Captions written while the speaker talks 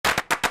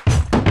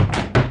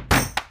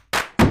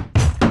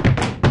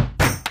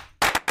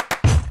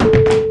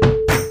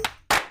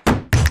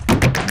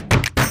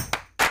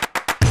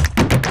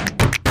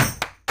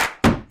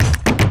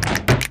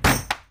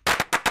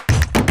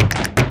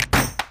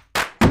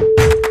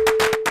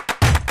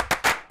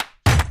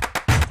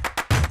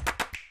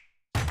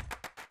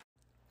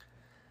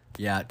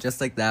Yeah, just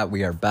like that,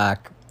 we are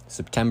back.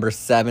 September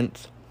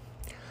 7th.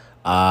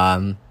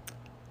 The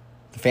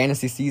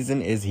fantasy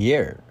season is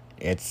here.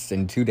 It's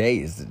in 2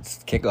 days.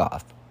 It's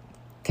kickoff.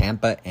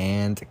 Tampa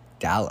and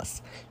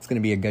Dallas. It's going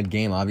to be a good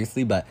game,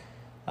 obviously, but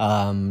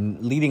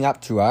leading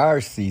up to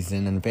our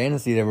season in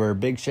fantasy, there were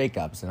big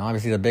shakeups. And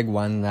obviously the big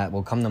one that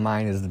will come to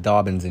mind is the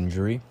Dobbins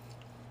injury.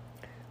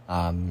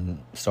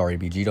 Sorry,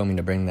 BG, don't mean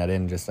to bring that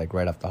in just like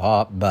right off the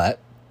hop, but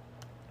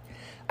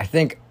I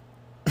think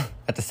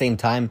at the same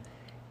time,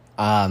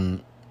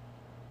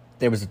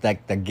 there was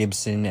like the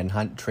Gibson and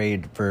Hunt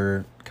trade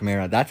for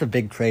Kamara. That's a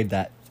big trade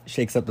that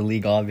shakes up the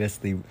league,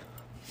 obviously,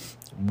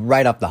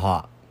 right off the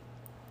hop.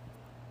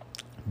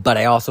 But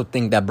I also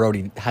think that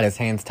Brody had his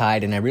hands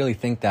tied, and I really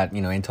think that,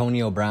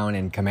 Antonio Brown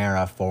and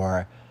Kamara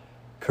for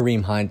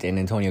Kareem Hunt and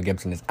Antonio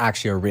Gibson is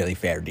actually a really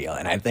fair deal.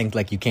 And I think,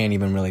 you can't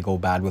even really go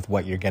bad with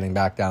what you're getting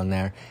back down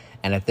there.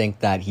 And I think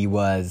that he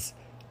was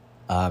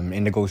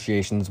in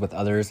negotiations with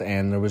others,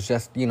 and there was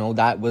just,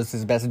 that was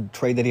his best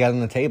trade that he had on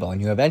the table.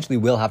 And you eventually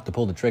will have to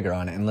pull the trigger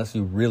on it unless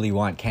you really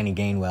want Kenny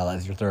Gainwell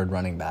as your third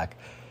running back,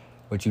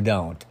 which you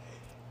don't.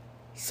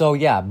 So,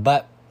 yeah,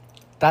 but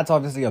that's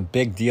obviously a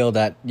big deal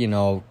that,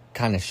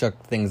 kind of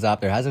shook things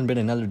up. There hasn't been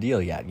another deal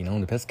yet. The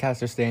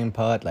Piscats are staying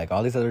put.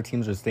 All these other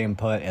teams are staying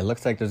put. It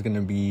looks like there's going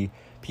to be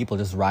people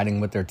just riding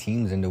with their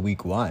teams into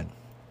week one.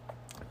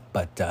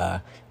 But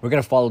we're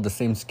going to follow the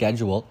same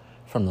schedule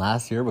from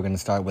last year. We're going to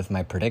start with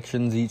my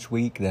predictions each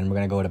week. Then we're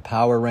going to go to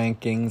power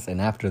rankings.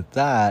 And after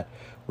that,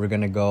 we're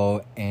going to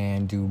go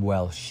and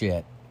do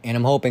shit. And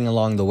I'm hoping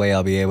along the way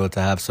I'll be able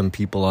to have some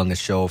people on the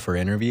show for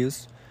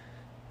interviews.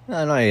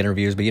 Not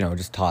interviews, but,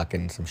 just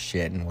talking some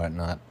shit and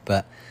whatnot.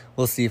 But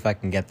we'll see if I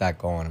can get that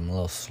going. I'm a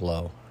little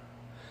slow.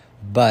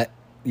 But,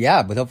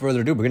 yeah, without further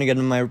ado, we're going to get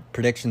into my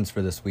predictions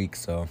for this week.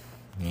 So,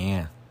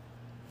 yeah.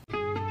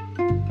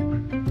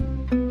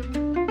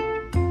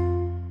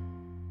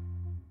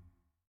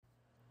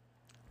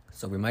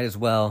 So we might as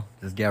well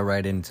just get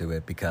right into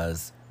it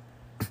because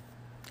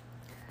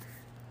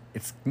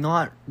it's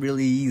not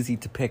really easy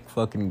to pick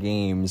fucking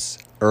games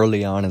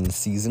early on in the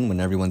season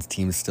when everyone's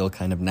team is still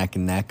kind of neck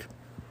and neck.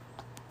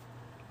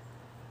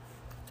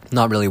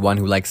 Not really one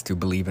who likes to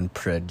believe in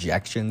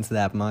projections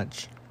that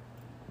much.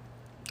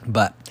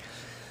 But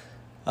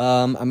I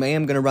am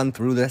going to run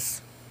through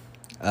this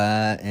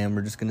and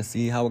we're just going to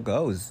see how it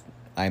goes.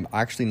 I'm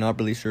actually not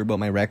really sure about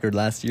my record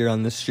last year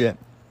on this shit.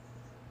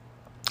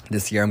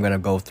 This year I'm going to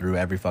go through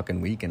every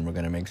fucking week and we're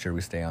going to make sure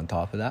we stay on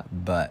top of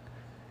that. But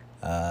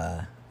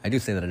I do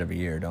say that every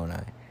year, don't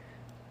I?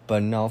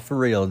 But no, for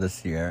real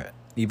this year,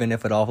 even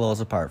if it all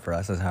falls apart for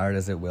us, as hard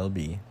as it will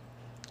be.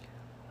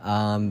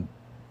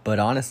 But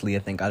honestly, I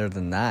think other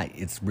than that,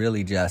 it's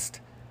really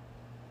just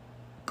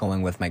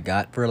going with my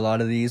gut for a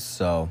lot of these.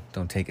 So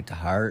don't take it to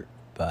heart.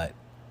 But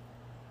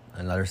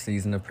another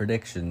season of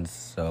predictions.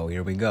 So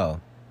here we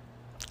go.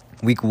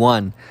 Week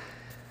 1.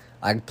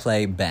 I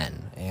play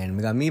Ben, and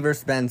we got me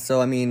versus Ben. So,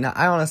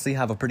 I honestly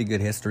have a pretty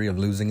good history of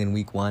losing in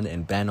week 1,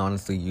 and Ben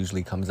honestly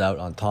usually comes out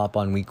on top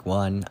on week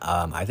 1.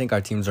 I think our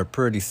teams are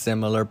pretty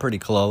similar, pretty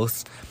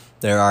close.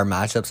 There are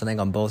matchups, I think,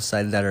 on both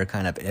sides that are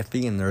kind of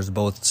iffy, and there's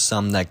both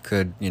some that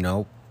could,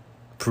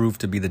 prove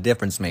to be the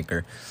difference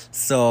maker.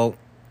 So,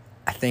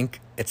 I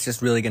think it's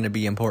just really going to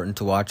be important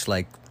to watch,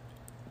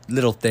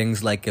 little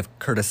things like if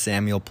Curtis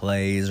Samuel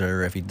plays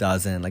or if he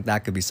doesn't.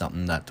 That could be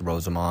something that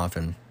throws him off,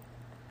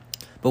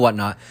 but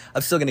whatnot.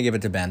 I'm still going to give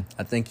it to Ben.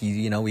 I think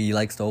he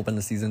likes to open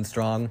the season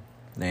strong.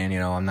 And,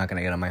 I'm not going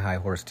to get on my high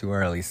horse too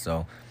early.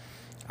 So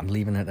I'm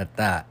leaving it at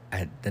that.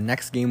 The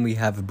next game we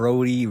have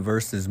Brody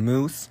versus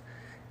Moose.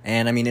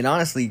 And, it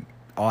honestly,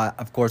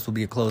 of course, will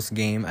be a close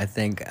game. I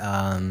think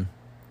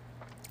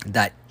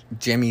that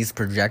Jimmy's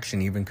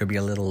projection even could be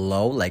a little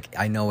low.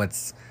 I know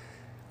it's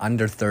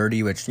under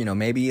 30, which,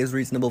 maybe is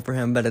reasonable for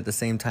him. But at the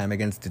same time,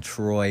 against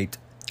Detroit,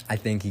 I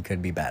think he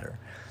could be better.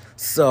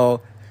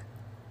 So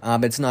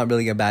it's not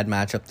really a bad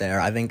matchup there.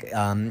 I think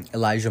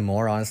Elijah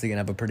Moore, honestly, going to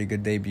have a pretty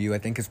good debut. I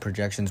think his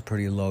projection's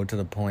pretty low to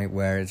the point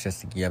where it's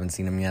just you haven't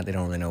seen him yet. They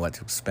don't really know what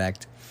to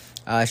expect.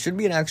 Should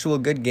be an actual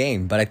good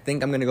game, but I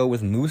think I'm going to go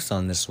with Moose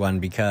on this one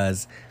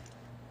because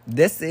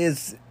this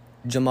is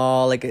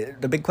Jamal.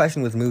 The big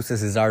question with Moose is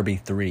his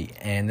RB3,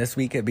 and this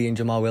week it being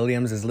Jamal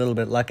Williams is a little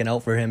bit lucking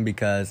out for him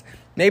because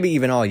maybe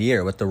even all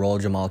year with the role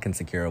Jamal can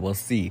secure. We'll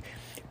see.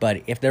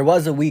 But if there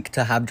was a week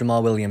to have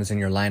Jamal Williams in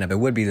your lineup, it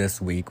would be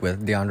this week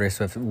with DeAndre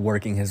Swift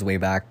working his way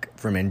back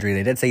from injury.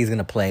 They did say he's going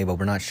to play, but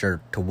we're not sure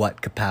to what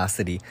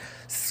capacity.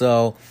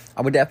 So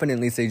I would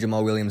definitely say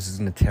Jamal Williams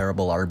isn't a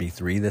terrible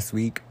RB3 this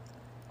week.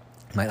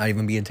 Might not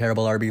even be a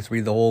terrible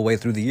RB3 the whole way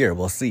through the year.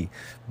 We'll see.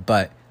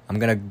 But I'm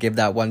going to give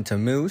that one to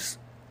Moose.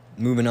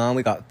 Moving on,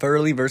 we got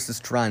Furley versus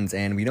Truns.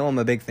 And we know I'm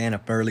a big fan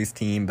of Furley's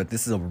team, but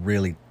this is a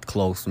really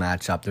close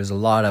matchup. There's a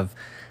lot of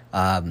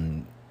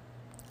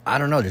I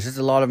don't know. There's just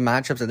a lot of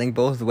matchups, I think,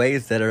 both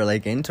ways that are,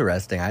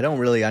 interesting. I don't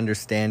really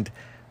understand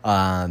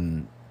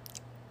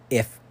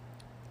if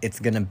it's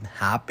going to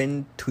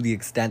happen to the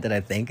extent that I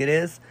think it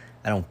is.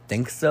 I don't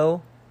think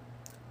so.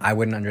 I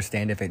wouldn't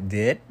understand if it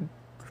did.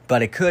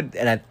 But it could,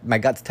 and my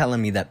gut's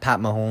telling me that Pat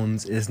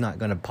Mahomes is not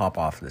going to pop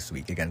off this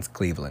week against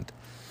Cleveland.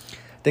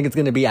 I think it's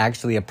going to be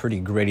actually a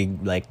pretty gritty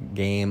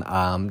game.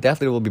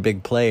 Definitely will be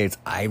big plays.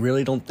 I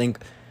really don't think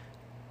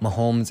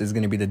Mahomes is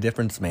going to be the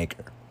difference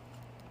maker.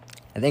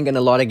 I think in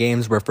a lot of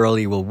games where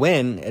Furley will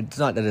win, it's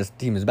not that his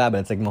team is bad, but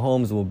it's like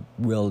Mahomes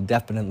will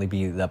definitely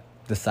be the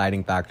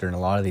deciding factor in a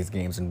lot of these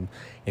games. And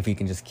if he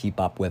can just keep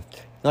up with,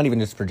 not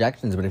even just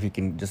projections, but if he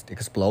can just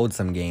explode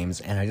some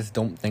games. And I just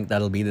don't think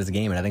that'll be this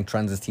game. And I think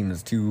Trunz's team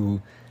is too,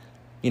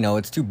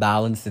 it's too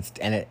balanced.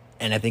 And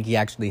I think he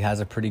actually has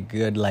a pretty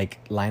good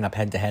lineup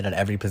head-to-head at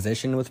every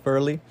position with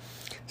Furley.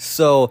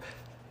 So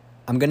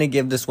I'm going to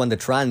give this one to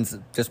Trunz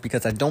just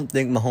because I don't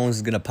think Mahomes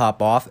is going to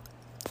pop off.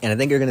 And I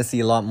think you're going to see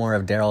a lot more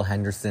of Darrell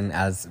Henderson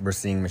as we're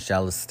seeing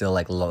Michel is still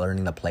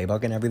learning the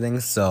playbook and everything.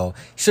 So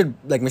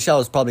Michel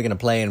is probably going to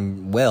play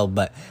and will,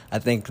 but I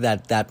think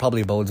that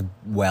probably bodes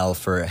well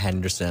for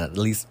Henderson, at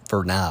least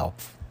for now.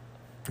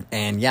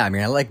 And yeah, I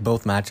mean, I like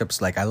both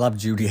matchups. I love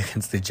Judy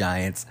against the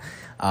Giants.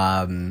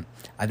 I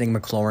think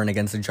McLaurin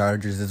against the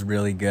Chargers is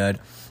really good.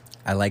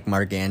 I like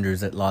Mark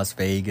Andrews at Las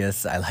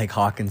Vegas. I like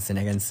Hawkinson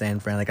against San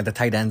Fran. The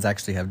tight ends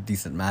actually have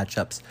decent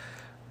matchups.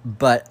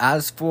 But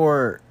as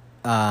for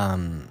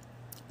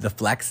the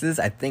flexes,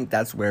 I think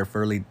that's where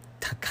Furley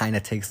kind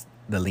of takes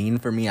the lean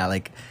for me. I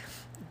like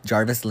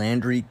Jarvis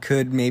Landry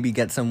could maybe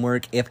get some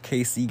work if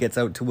KC gets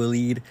out to a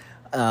lead.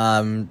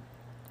 Deontay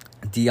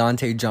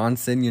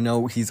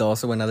Johnson, he's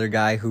also another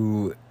guy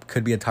who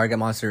could be a target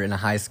monster in a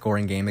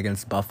high-scoring game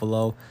against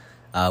Buffalo.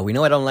 We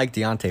know I don't like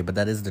Deontay, but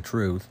that is the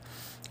truth.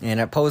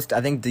 And at post,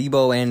 I think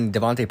Debo and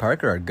Devontae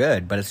Parker are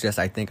good, but it's just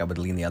I think I would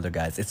lean the other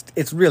guys.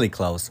 It's really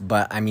close,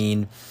 but I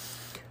mean,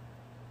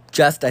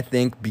 just I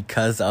think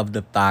because of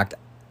the fact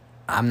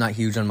I'm not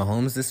huge on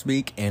Mahomes this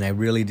week, and I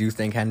really do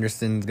think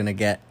Henderson's going to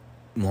get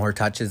more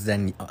touches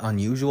than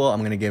unusual,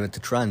 I'm going to give it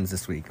to Trunz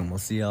this week, and we'll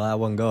see how that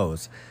one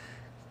goes.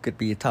 Could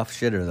be a tough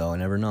shitter, though. I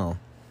never know.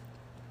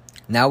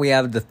 Now we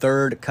have the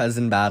third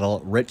cousin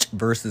battle, Rich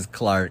versus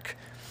Clark.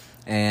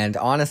 And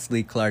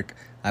honestly, Clark,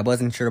 I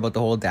wasn't sure about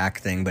the whole Dak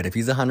thing, but if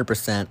he's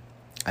 100%,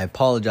 I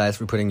apologize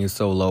for putting you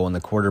so low on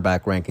the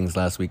quarterback rankings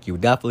last week. You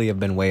would definitely have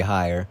been way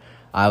higher.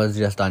 I was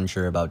just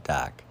unsure about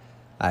Dak.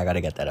 I got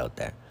to get that out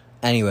there.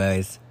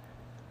 Anyways,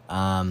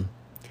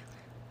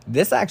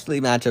 this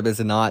actually matchup is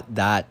not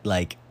that,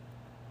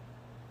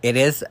 it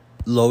is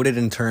loaded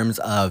in terms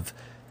of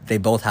they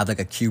both have a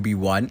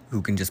QB1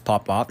 who can just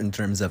pop off in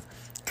terms of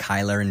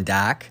Kyler and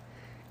Dak.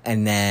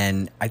 And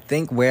then I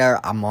think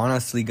where I'm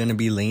honestly going to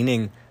be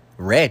leaning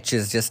Rich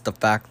is just the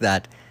fact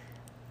that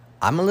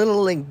I'm a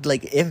little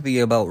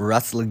iffy about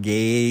Russell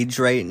Gage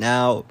right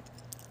now.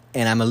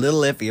 And I'm a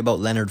little iffy about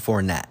Leonard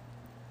Fournette.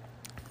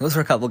 Those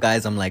are a couple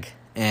guys I'm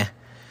eh.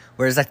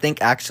 Whereas I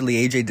think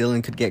actually A.J.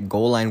 Dillon could get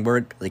goal line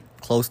work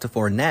close to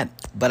Fournette.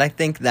 But I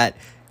think that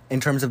in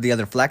terms of the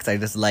other flex, I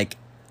just like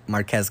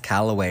Marquez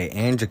Callaway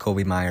and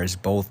Jacoby Myers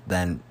both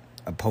then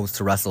opposed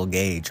to Russell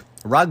Gage.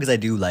 Ruggs I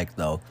do like,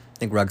 though. I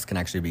think Ruggs can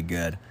actually be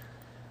good.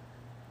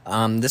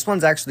 This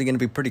one's actually going to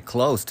be pretty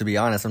close, to be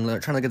honest. I'm trying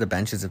to look at the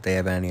benches if they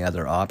have any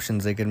other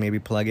options they could maybe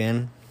plug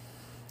in.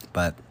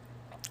 But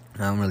I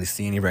don't really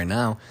see any right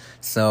now.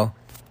 So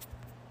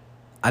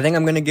I think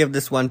I'm going to give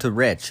this one to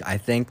Rich. I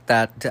think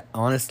that,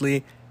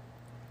 honestly,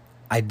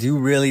 I do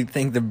really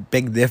think the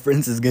big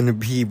difference is going to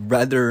be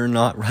whether or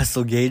not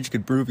Russell Gage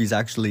could prove he's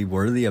actually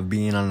worthy of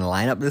being on the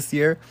lineup this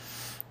year.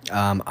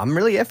 I'm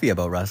really iffy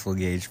about Russell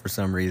Gage for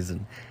some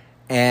reason.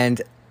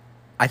 And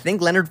I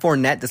think Leonard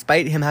Fournette,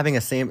 despite him having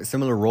a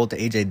similar role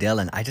to A.J.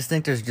 Dillon, I just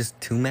think there's just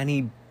too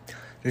many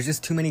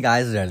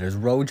guys there. There's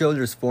Rojo,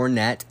 there's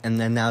Fournette, and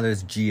then now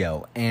there's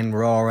Gio. And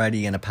we're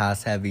already in a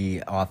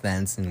pass-heavy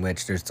offense in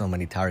which there's so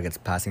many targets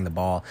passing the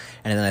ball.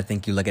 And then I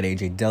think you look at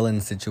A.J.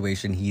 Dillon's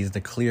situation, he's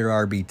the clear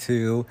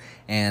RB2,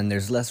 and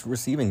there's less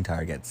receiving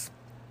targets.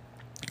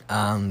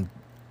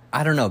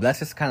 I don't know. That's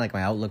just kind of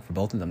my outlook for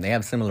both of them. They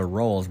have similar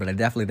roles, but I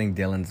definitely think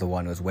Dillon's the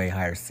one who's way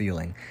higher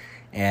ceiling.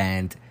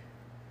 And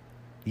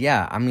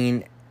yeah, I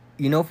mean,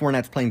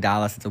 Fournette's playing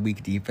Dallas. It's a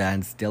weak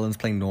defense. Dillon's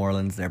playing New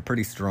Orleans. They're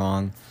pretty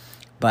strong.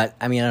 But,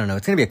 I mean, I don't know.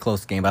 It's going to be a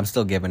close game, but I'm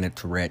still giving it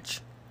to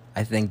Rich.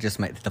 I think just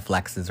the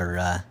flexes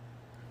are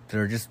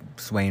they're just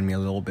swaying me a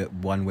little bit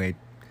one way.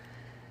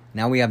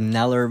 Now we have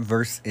Neller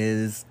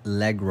versus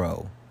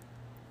Legro.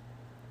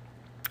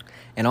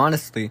 And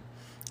honestly,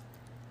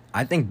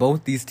 I think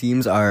both these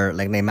teams are,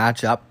 they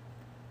match up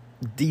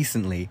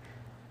decently.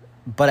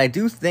 But I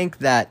do think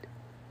that,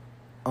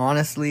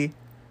 honestly,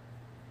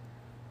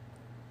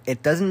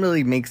 it doesn't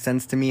really make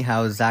sense to me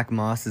how Zach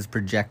Moss is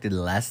projected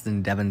less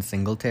than Devin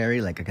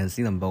Singletary. I can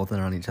see them both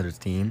on each other's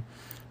team.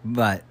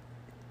 But,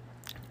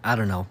 I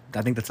don't know.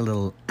 I think that's a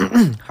little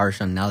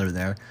harsh on Neller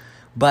there.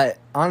 But,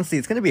 honestly,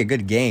 it's going to be a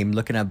good game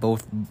looking at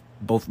both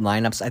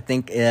lineups. I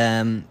think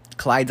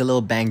Clyde's a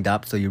little banged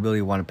up, so you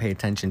really want to pay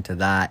attention to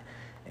that.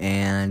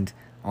 And,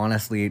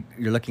 honestly,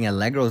 you're looking at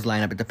Legro's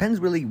lineup. It depends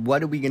really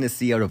what are we going to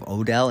see out of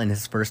Odell in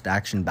his first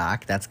action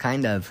back. That's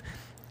kind of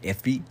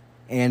iffy.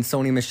 And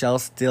Sony Michel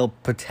still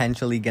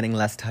potentially getting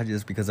less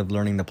touches because of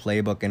learning the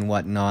playbook and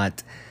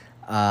whatnot.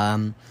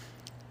 And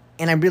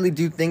I really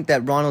do think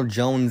that Ronald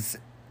Jones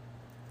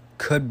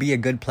could be a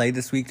good play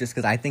this week just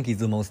because I think he's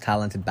the most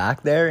talented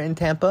back there in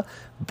Tampa.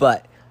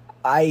 But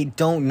I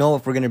don't know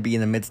if we're going to be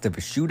in the midst of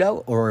a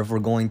shootout or if we're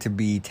going to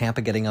be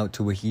Tampa getting out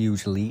to a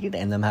huge lead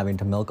and them having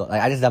to milk it.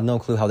 I just have no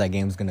clue how that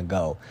game's going to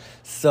go.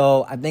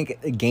 So I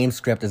think the game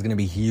script is going to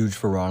be huge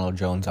for Ronald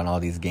Jones on all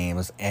these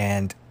games.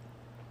 And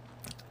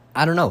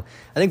I don't know.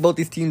 I think both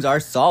these teams are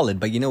solid,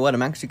 but you know what?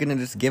 I'm actually going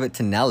to just give it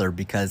to Neller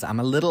because I'm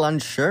a little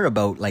unsure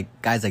about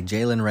guys like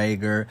Jalen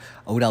Reagor,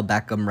 Odell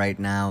Beckham right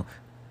now.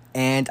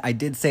 And I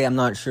did say I'm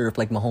not sure if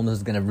Mahomes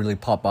is going to really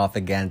pop off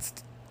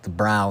against the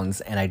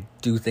Browns, and I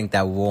do think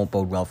that won't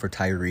bode well for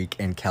Tyreek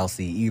and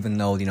Kelsey, even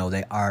though,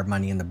 they are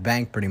money in the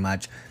bank pretty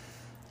much.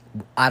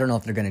 I don't know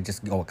if they're going to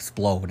just go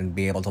explode and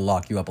be able to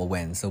lock you up a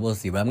win, so we'll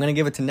see. But I'm going to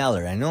give it to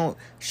Neller. I know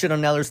shit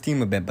on Neller's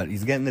team a bit, but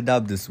he's getting the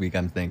dub this week,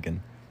 I'm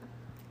thinking.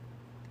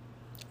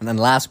 And then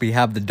last we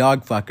have the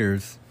dog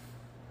fuckers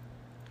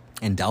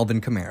and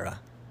Dalvin Kamara.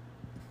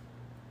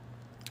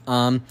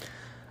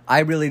 I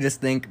really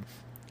just think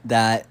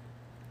that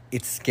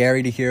it's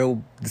scary to hear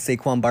the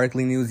Saquon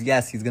Barkley news.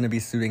 Yes, he's going to be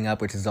suiting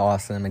up, which is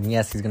awesome. And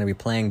yes, he's going to be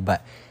playing.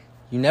 But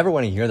you never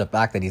want to hear the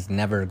fact that he's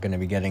never going to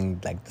be getting,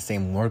 the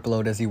same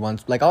workload as he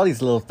wants. All these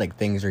little,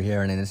 things you're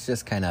hearing. And it's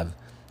just kind of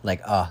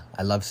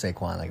I love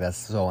Saquon. That's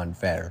so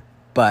unfair.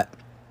 But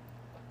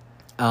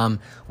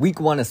week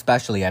 1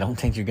 especially, I don't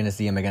think you're going to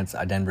see him against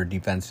a Denver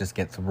defense just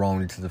get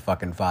thrown into the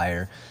fucking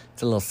fire.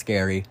 It's a little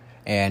scary.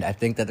 And I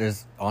think that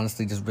there's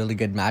honestly just really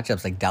good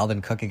matchups.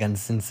 Dalvin Cook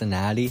against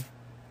Cincinnati.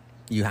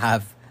 You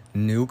have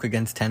Nuke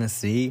against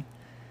Tennessee,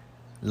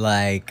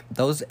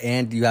 those,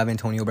 and you have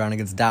Antonio Brown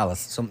against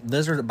Dallas. So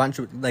those are a bunch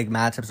of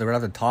matchups that are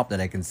at the top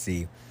that I can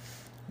see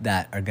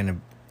that are gonna.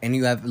 And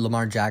you have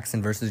Lamar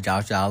Jackson versus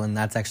Josh Allen.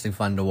 That's actually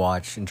fun to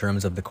watch in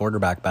terms of the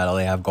quarterback battle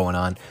they have going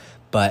on.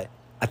 But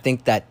I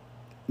think that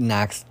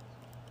Nack's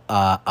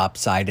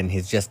upside and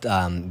his just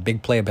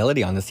big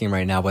playability on this team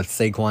right now, with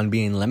Saquon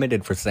being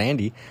limited for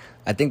Sandy,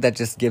 I think that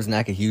just gives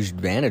Nack a huge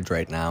advantage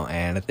right now.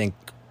 And I think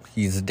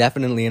he's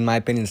definitely, in my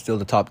opinion, still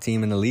the top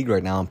team in the league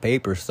right now on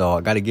paper, so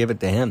I got to give it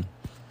to him.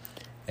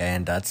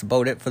 And that's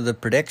about it for the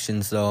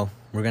prediction, so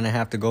we're going to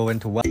have to go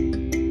into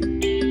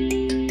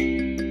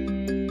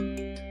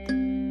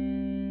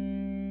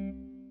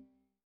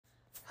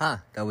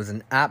that was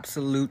an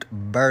absolute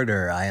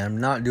birder. I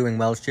am not doing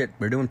well shit.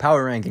 We're doing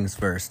power rankings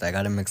first. I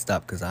got them mixed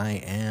up because I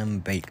am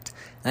baked.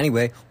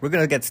 Anyway, we're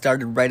going to get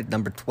started right at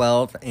number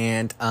 12.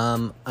 And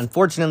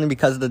unfortunately,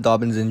 because of the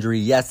Dobbins injury,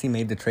 yes, he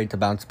made the trade to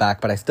bounce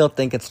back, but I still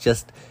think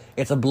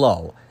it's a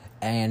blow.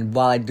 And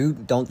while I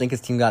don't think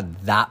his team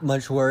got that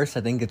much worse,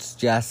 I think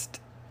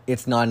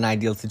it's not an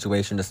ideal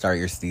situation to start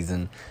your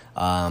season.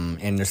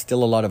 And there's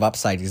still a lot of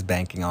upside he's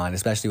banking on,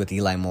 especially with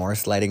Eli Moore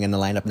sliding in the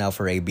lineup now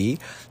for AB.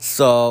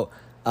 So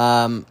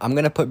I'm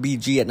going to put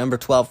BG at number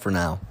 12 for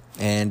now.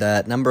 And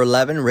at number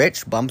 11,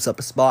 Rich bumps up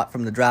a spot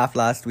from the draft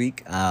last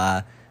week,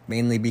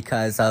 mainly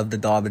because of the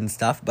Dobbins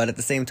stuff. But at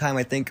the same time,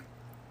 I think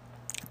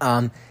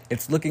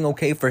it's looking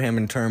okay for him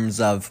in terms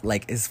of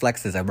his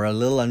flexes. I were a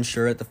little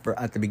unsure at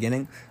the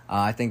beginning.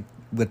 I think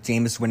with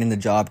Jameis winning the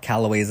job,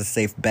 Callaway is a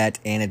safe bet,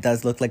 and it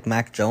does look like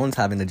Mac Jones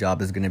having the job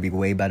is going to be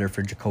way better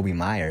for Jacoby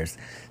Myers.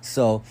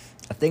 So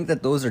I think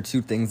that those are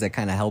two things that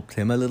kind of helped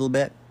him a little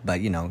bit.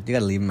 But, you got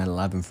to leave him at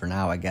 11 for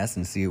now, I guess,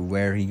 and see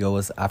where he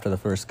goes after the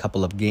first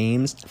couple of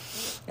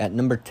games. At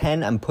number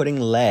 10, I'm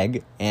putting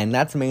Leg, and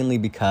that's mainly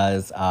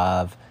because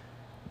of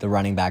the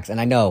running backs.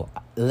 And I know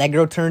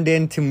Legro turned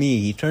into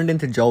me. He turned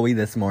into Joey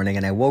this morning,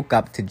 and I woke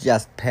up to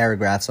just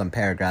paragraphs on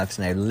paragraphs,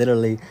 and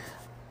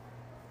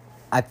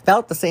I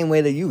felt the same way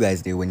that you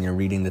guys do when you're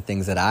reading the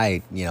things that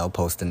I,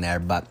 post in there.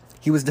 But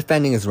he was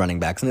defending his running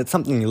backs, and it's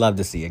something you love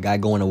to see, a guy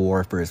going to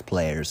war for his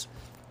players.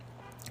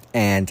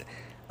 And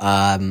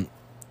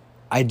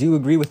I do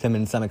agree with him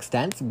in some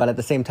extent, but at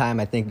the same time,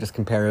 I think just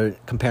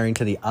comparing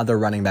to the other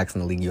running backs in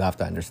the league, you have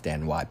to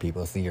understand why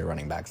people see your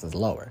running backs as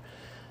lower.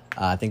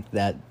 I think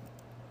that,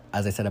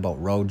 as I said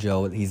about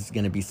Rojo, he's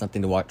going to be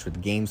something to watch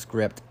with game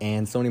script,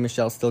 and Sony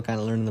Michel's still kind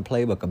of learning the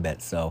playbook a bit,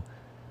 so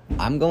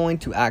I'm going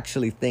to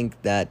actually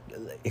think that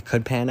it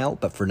could pan out,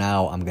 but for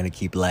now, I'm going to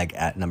keep Leg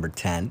at number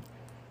 10.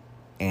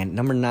 And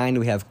number 9,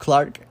 we have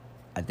Clark.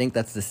 I think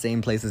that's the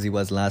same place as he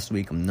was last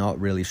week. I'm not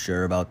really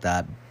sure about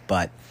that,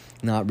 but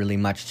not really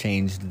much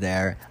changed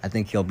there. I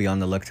think he'll be on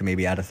the look to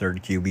maybe add a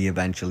third QB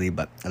eventually,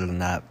 but other than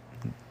that,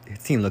 his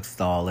team looks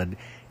solid.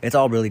 It's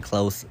all really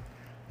close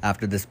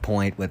after this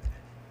point.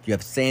 You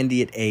have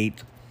Sandy at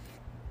 8.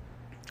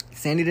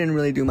 Sandy didn't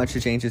really do much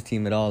to change his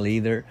team at all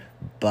either,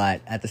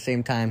 but at the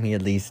same time, he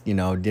at least,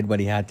 did what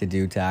he had to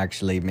do to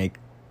actually make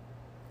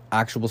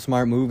actual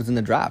smart moves in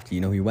the draft. He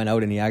went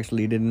out and he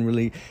actually didn't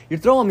really... You're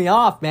throwing me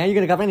off, man. You're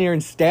going to come in here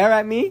and stare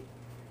at me?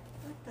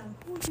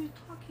 Who are you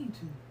talking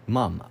to?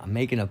 Mom, I'm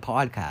making a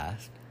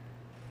podcast.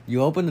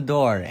 You open the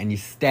door and you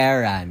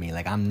stare at me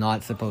like I'm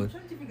not supposed... I'm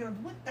trying to figure out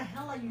what the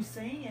hell are you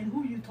saying and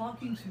who are you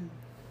talking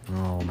to?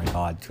 Oh my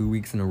God, 2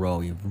 weeks in a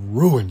row. You've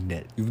ruined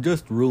it. You've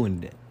just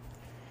ruined it.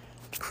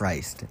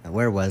 Christ.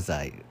 Where was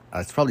I? I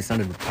was probably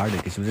sounded retarded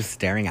because she was just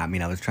staring at me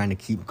and I was trying to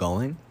keep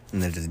going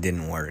and it just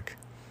didn't work.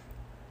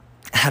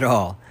 At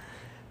all.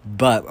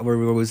 But where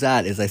I was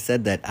at is I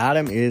said that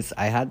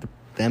I had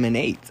them in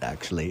 8,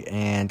 actually.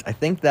 And I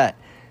think that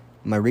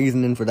my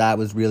reasoning for that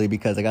was really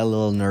because I got a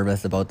little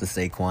nervous about the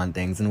Saquon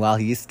things. And while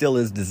he still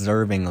is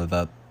deserving of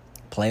a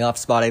playoff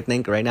spot, I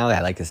think, right now,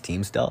 I like his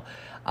team still.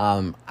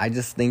 I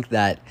just think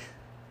that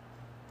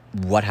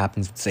what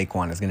happens with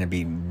Saquon is going to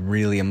be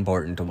really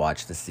important to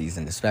watch this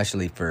season,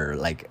 especially for,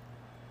 like,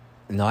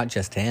 not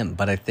just him,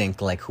 but I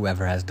think, like,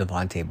 whoever has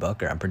Devontae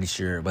Booker. I'm pretty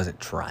sure, was it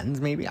Truns,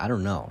 maybe? I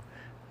don't know.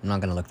 I'm not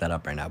going to look that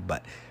up right now,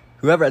 but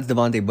whoever has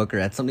Devontae Booker,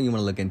 that's something you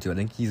want to look into. I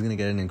think he's going to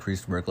get an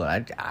increased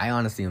workload. I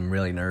honestly am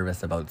really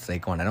nervous about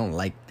Saquon. I don't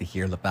like to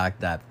hear the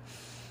fact that,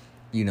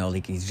 you know,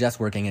 like, he's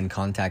just working in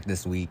contact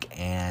this week,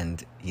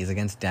 and he's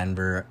against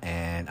Denver,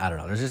 and I don't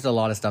know. There's just a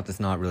lot of stuff that's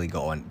not really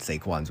going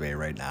Saquon's way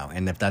right now,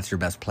 and if that's your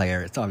best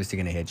player, it's obviously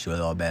going to hit you a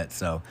little bit,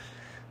 so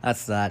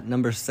that's that.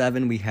 Number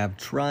 7, we have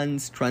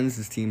Truns.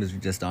 Truns' team is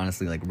just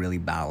honestly, like, really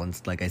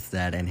balanced, like I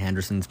said, and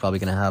Henderson's probably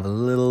going to have a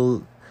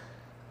little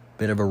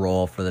bit of a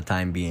role for the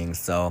time being,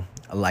 so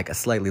like a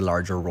slightly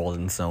larger role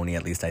than Sony,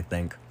 at least I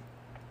think.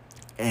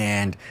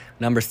 And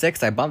number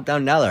 6, I bumped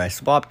down Neller. I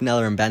swapped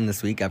Neller and Ben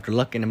this week after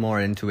looking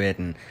more into it,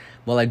 and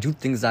while I do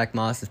think Zach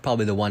Moss is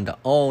probably the one to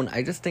own,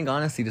 I just think,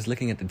 honestly, just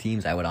looking at the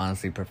teams, I would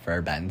honestly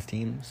prefer Ben's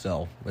team,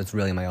 so that's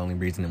really my only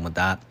reasoning with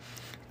that.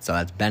 So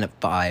that's Ben at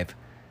 5.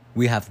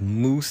 We have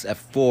Moose at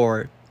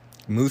 4.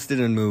 Moose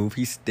didn't move.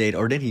 He stayed,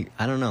 or did he?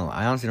 I don't know.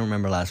 I honestly don't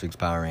remember last week's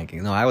power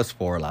ranking. No, I was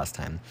 4 last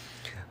time.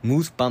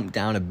 Moose bumped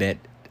down a bit,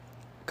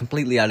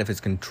 completely out of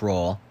his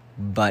control,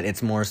 but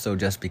it's more so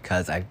just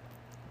because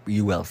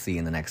you will see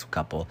in the next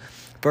couple.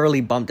 Burley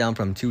bumped down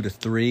from 2 to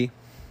 3.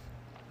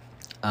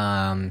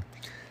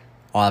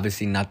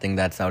 Obviously nothing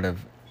that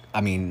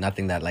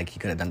like he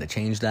could have done to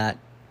change that.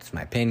 It's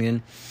my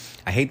opinion.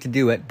 I hate to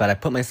do it, but I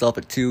put myself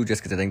at 2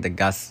 just because I think the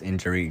Gus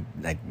injury,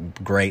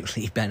 like,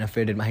 greatly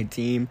benefited my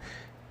team,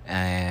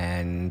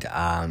 and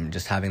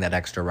just having that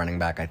extra running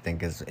back, I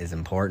think, is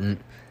important.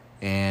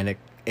 And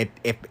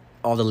if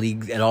all the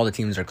leagues and all the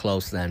teams are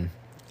close, then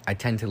I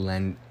tend to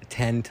lean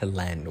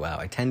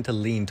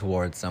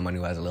towards someone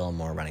who has a little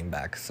more running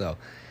back. So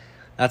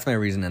that's my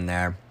reason in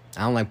there.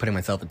 I don't like putting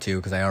myself at 2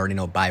 because I already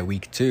know by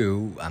week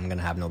 2 I'm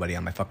gonna have nobody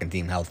on my fucking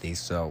team healthy.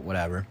 So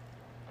whatever.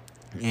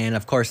 And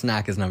of course,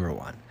 Snack is number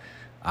 1.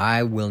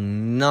 I will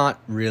not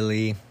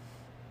really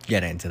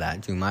get into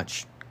that too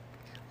much.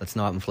 Let's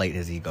not inflate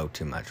his ego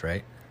too much,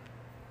 right?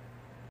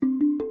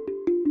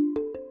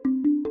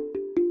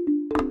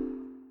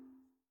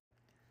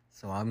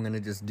 So I'm going to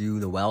just do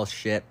the Welsh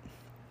shit.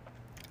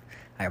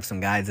 I have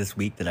some guys this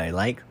week that I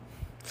like.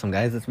 Some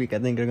guys this week I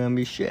think are going to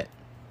be shit.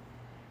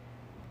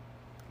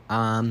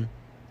 We're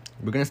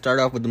going to start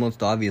off with the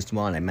most obvious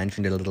one. I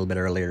mentioned it a little bit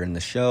earlier in the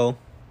show.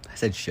 I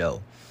said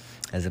show,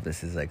 as if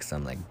this is like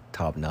some like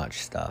top-notch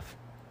stuff.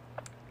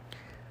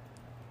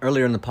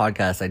 Earlier in the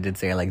podcast, I did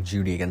say I like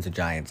Judy against the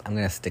Giants. I'm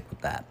going to stick with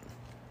that.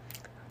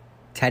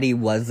 Teddy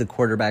was the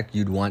quarterback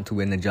you'd want to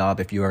win the job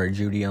if you are a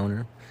Judy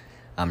owner.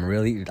 I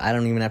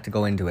don't even have to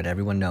go into it.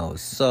 Everyone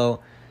knows. So,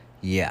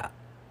 yeah.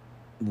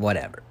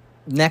 Whatever.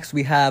 Next,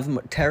 we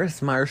have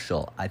Terrace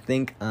Marshall. I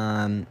think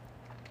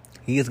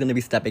he is going to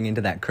be stepping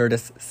into that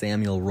Curtis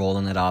Samuel role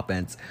in that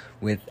offense.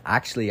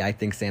 Actually, I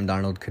think Sam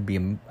Darnold could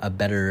be a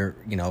better,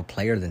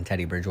 player than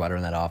Teddy Bridgewater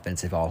in that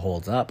offense if all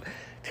holds up.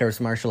 Terrace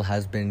Marshall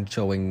has been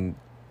showing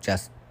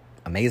just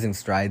amazing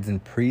strides in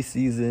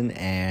preseason,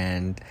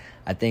 and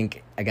I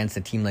think against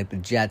a team like the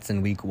Jets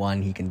in week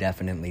 1, he can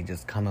definitely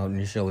just come out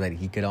and show that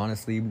he could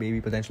honestly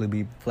maybe potentially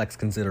be flex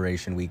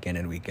consideration week in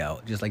and week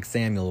out, just like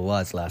Samuel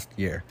was last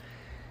year.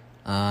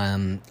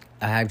 I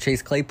have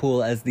Chase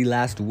Claypool as the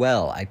last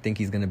well. I think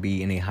he's going to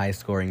be in a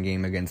high-scoring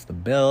game against the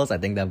Bills. I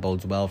think that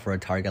bodes well for a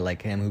target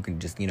like him who can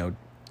just,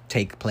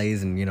 take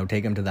plays and,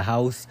 take him to the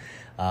house.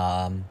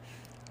 I'm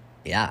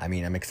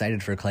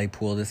excited for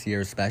Claypool this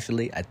year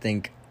especially. I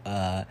think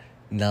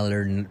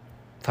Neller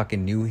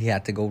fucking knew he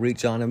had to go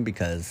reach on him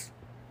because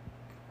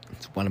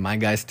it's one of my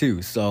guys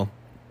too. So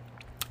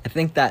I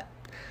think that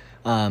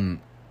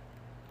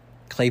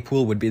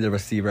Claypool would be the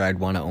receiver I'd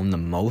want to own the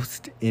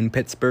most in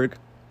Pittsburgh.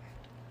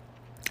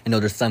 I know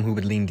there's some who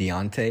would lean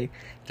Deontay.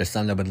 There's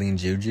some that would lean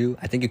Juju.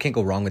 I think you can't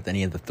go wrong with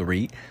any of the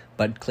 3.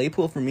 But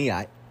Claypool, for me,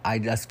 I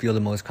just feel the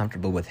most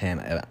comfortable with him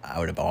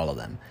out of all of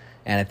them.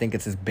 And I think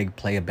it's his big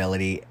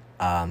playability.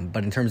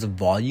 But in terms of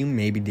volume,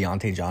 maybe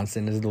Deontay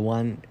Johnson is the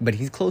one. But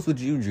he's close with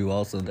Juju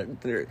also.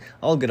 They're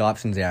all good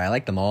options there. I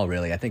like them all,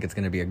 really. I think it's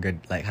going to be a good,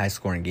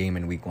 high-scoring game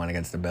in week 1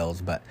 against the Bills.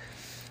 But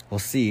we'll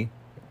see.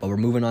 But we're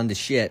moving on to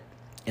shit.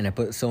 And I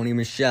put Sony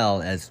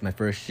Michel as my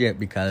first shit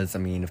because,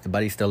 if the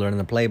buddy's still learning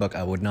the playbook,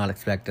 I would not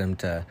expect him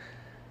to...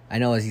 I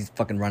know he's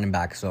fucking running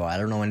back, so I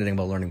don't know anything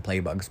about learning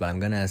playbooks, but I'm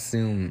going to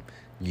assume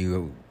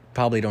you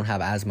probably don't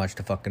have as much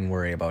to fucking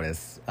worry about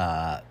as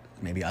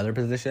maybe other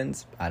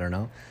positions. I don't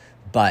know.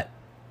 But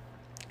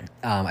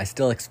I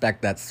still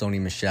expect that Sony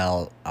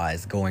Michel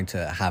is going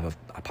to have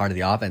a part of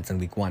the offense in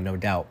week 1, no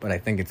doubt, but I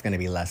think it's going to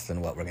be less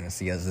than what we're going to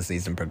see as the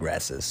season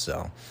progresses,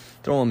 so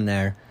throw him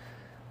there.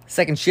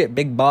 Second shit,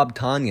 Big Bob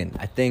Tonyan.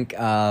 I think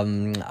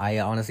I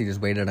honestly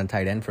just waited on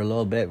tight end for a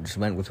little bit, just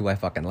went with who I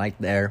fucking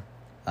liked there,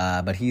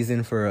 but he's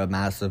in for a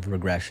massive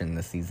regression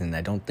this season.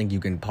 I don't think you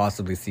can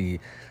possibly see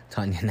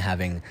Tonyan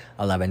having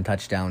 11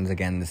 touchdowns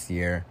again this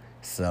year,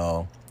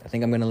 so I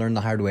think I'm going to learn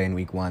the hard way in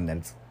week 1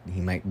 that he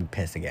might be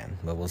pissed again,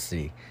 but we'll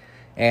see.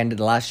 And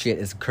the last shit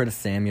is Curtis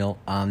Samuel.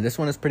 This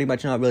one is pretty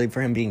much not really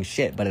for him being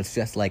shit, but it's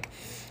just like,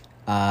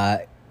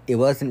 it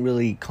wasn't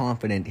really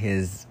confident,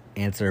 his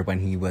answer when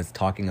he was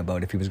talking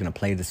about if he was going to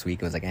play this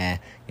week. It was like,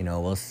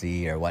 we'll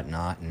see or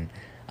whatnot. And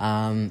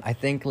I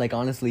think, like,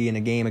 honestly, in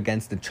a game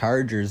against the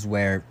Chargers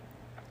where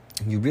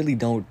you really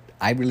don't,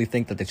 I really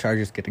think that the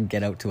Chargers could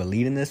get out to a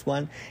lead in this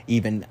one,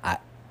 even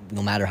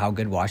no matter how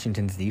good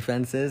Washington's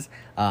defense is.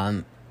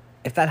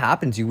 If that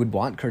happens, you would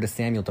want Curtis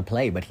Samuel to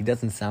play, but he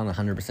doesn't sound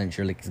 100%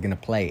 sure like he's going to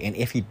play. And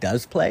if he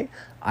does play,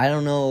 I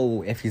don't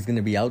know if he's going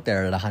to be out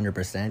there at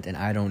 100%, and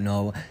I don't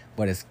know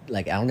what his,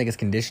 like, I don't think his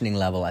conditioning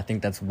level, I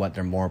think that's what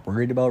they're more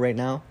worried about right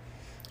now.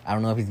 I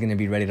don't know if he's going to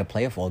be ready to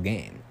play a full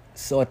game.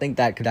 So I think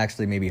that could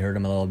actually maybe hurt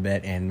him a little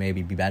bit and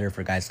maybe be better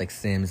for guys like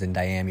Sims and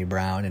Diami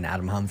Brown and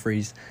Adam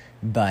Humphries,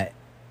 but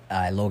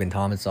Logan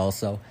Thomas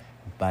also.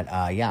 But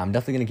yeah, I'm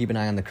definitely going to keep an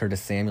eye on the Curtis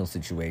Samuel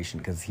situation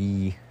because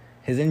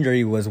his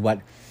injury was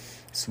what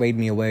swayed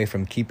me away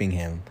from keeping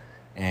him,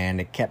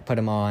 and it put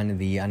him on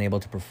the unable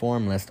to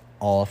perform list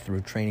all through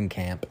training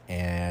camp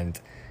and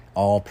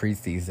all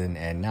preseason,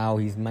 and now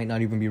he might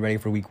not even be ready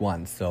for week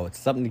 1, so it's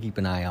something to keep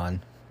an eye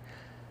on.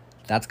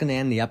 That's going to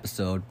end the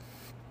episode.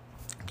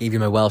 Gave you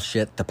my well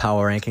shit, the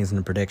power rankings and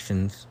the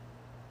predictions.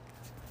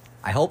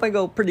 I hope I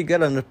go pretty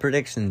good on the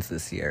predictions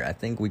this year. I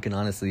think we can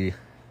honestly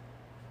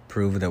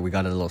prove that we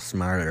got a little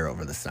smarter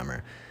over the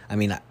summer. I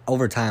mean,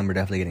 over time we're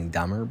definitely getting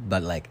dumber,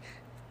 but like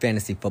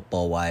fantasy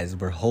football wise,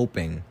 we're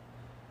hoping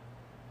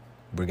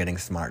we're getting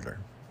smarter.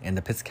 And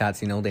the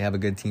Pitscats, they have a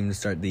good team to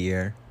start the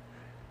year.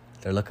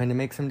 They're looking to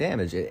make some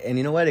damage. And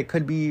you know what? It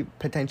could be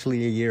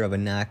potentially a year of a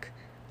Knack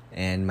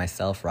and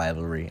myself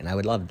rivalry, and I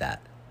would love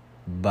that.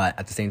 But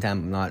at the same time,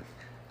 I'm not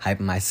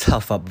hyping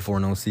myself up before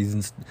no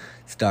season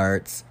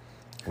starts.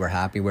 We're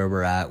happy where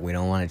we're at. We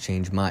don't want to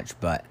change much,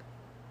 but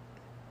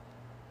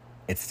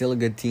it's still a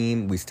good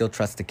team. We still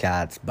trust the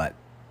Cats, but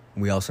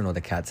we also know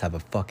the Cats have a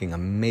fucking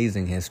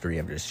amazing history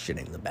of just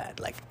shitting the bed.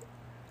 Like,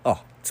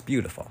 oh, it's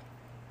beautiful.